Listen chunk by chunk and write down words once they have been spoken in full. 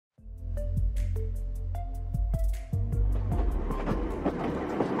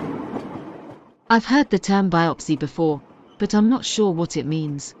I've heard the term biopsy before, but I'm not sure what it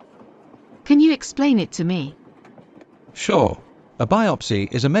means. Can you explain it to me? Sure. A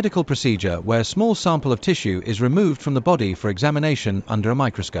biopsy is a medical procedure where a small sample of tissue is removed from the body for examination under a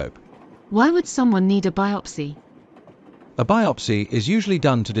microscope. Why would someone need a biopsy? A biopsy is usually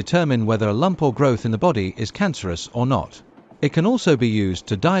done to determine whether a lump or growth in the body is cancerous or not. It can also be used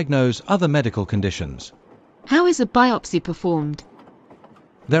to diagnose other medical conditions. How is a biopsy performed?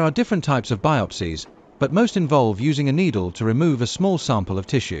 There are different types of biopsies, but most involve using a needle to remove a small sample of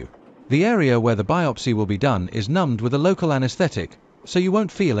tissue. The area where the biopsy will be done is numbed with a local anesthetic, so you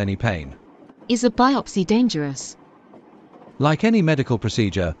won't feel any pain. Is a biopsy dangerous? Like any medical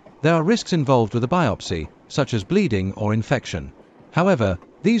procedure, there are risks involved with a biopsy, such as bleeding or infection. However,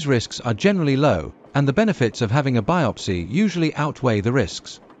 these risks are generally low, and the benefits of having a biopsy usually outweigh the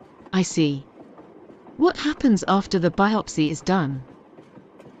risks. I see. What happens after the biopsy is done?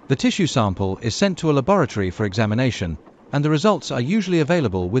 The tissue sample is sent to a laboratory for examination, and the results are usually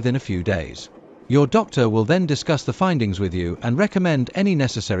available within a few days. Your doctor will then discuss the findings with you and recommend any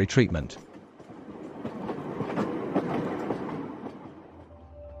necessary treatment.